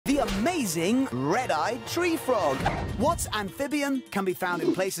amazing red-eyed tree frog. What's amphibian, can be found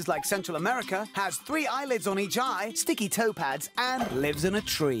in places like Central America, has 3 eyelids on each eye, sticky toe pads, and lives in a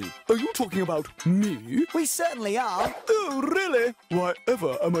tree. Are you talking about me? We certainly are. Oh, really? Why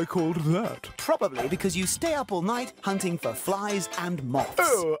ever am I called that? Probably because you stay up all night hunting for flies and moths.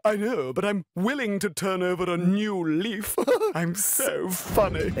 Oh, I know, but I'm willing to turn over a new leaf. I'm so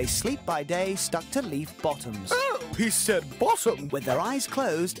funny. They sleep by day stuck to leaf bottoms. Oh, he said bottom. With their eyes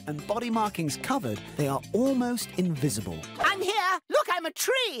closed and body markings covered, they are almost invisible. I'm here! Look, I'm a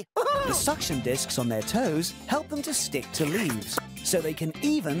tree! The suction discs on their toes help them to stick to leaves, so they can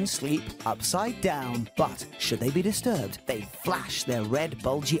even sleep upside down. But should they be disturbed, they flash their red,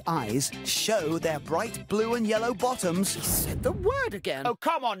 bulgy eyes, show their bright blue and yellow bottoms, Said the word again. Oh,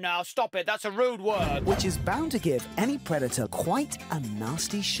 come on now, stop it. That's a rude word. which is bound to give any predator quite a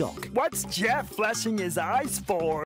nasty shock. What's Jeff flashing his eyes for?